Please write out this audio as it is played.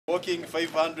Walking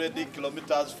 500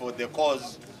 kilometers for the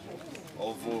cause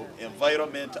of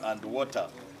environment and water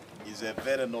is a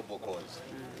very noble cause.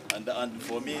 And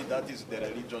for me, that is the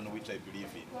religion which I believe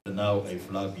in. Now I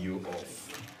flag you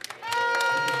off.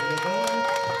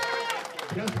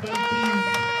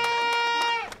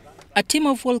 A team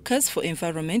of workers for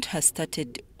environment has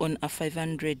started on a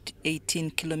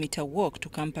 518-kilometer walk to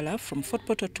Kampala from Fort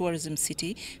Portal Tourism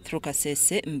City through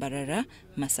Kasese, Mbarara,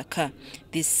 Masaka.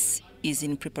 This is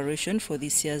in preparation for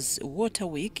this year's Water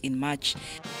Week in March.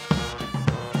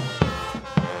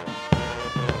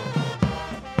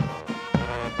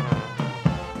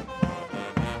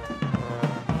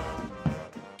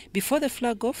 Before the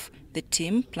flag-off, the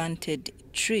team planted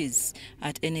trees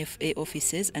at NFA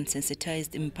offices and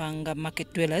sensitized Mpanga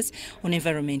market dwellers on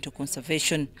environmental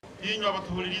conservation.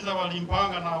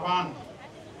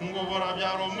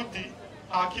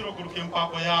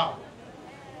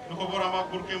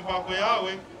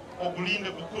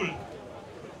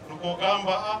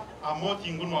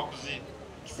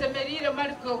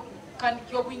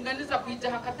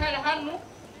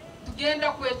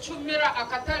 Tugenda kwechumira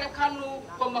akatale kanu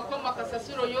koma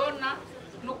kasasiro yona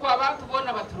nuko abantu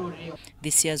bona batururiyo.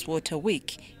 This year's Water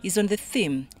Week is on the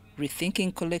theme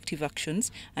rethinking collective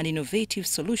actions and innovative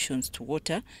solutions to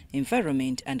water,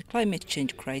 environment and climate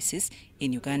change crisis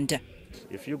in Uganda.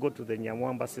 If you go to the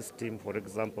Nyamwamba system, for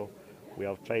example, we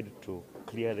have tried to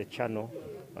clear the channel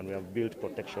and we have built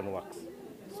protection works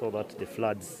so that the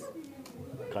floods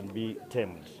can be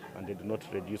tamed and they do not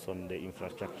reduce on the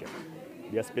infrastructure.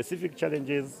 There are specific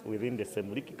challenges within the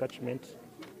Semliki catchment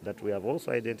that we have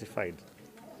also identified,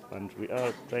 and we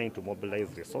are trying to mobilize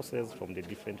resources from the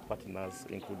different partners,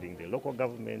 including the local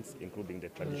governments, including the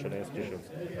traditional institutions,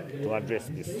 to address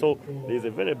this. So there is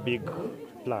a very big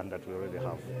plan that we already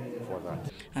have for that.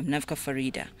 I'm Navka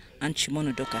Farida and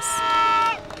Shimono Dokas.